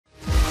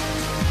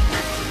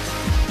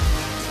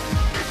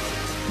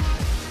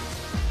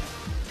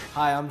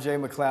Hi, I'm Jay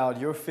McLeod,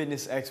 your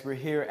fitness expert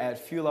here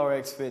at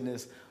FuelRx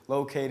Fitness,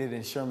 located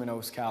in Sherman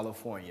Oaks,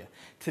 California.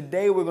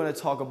 Today we're going to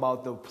talk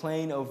about the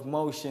plane of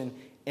motion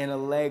in a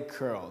leg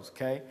curls,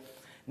 okay?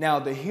 Now,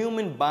 the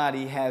human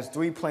body has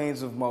three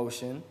planes of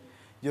motion.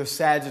 Your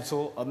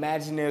sagittal,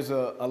 imagine there's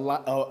a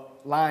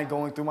line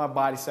going through my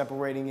body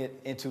separating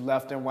it into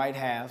left and right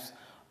halves,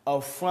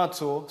 a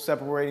frontal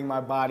separating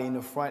my body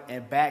into front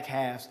and back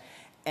halves,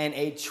 and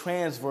a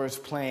transverse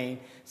plane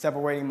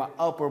separating my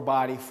upper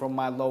body from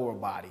my lower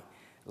body.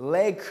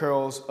 Leg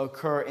curls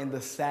occur in the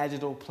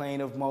sagittal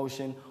plane of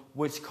motion,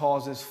 which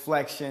causes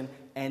flexion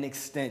and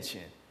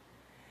extension.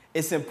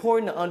 It's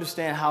important to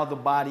understand how the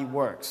body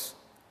works.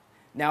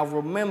 Now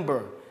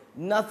remember,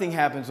 nothing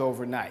happens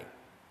overnight.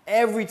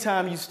 Every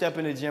time you step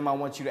in the gym, I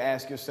want you to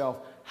ask yourself,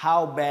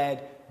 how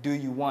bad do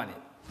you want it?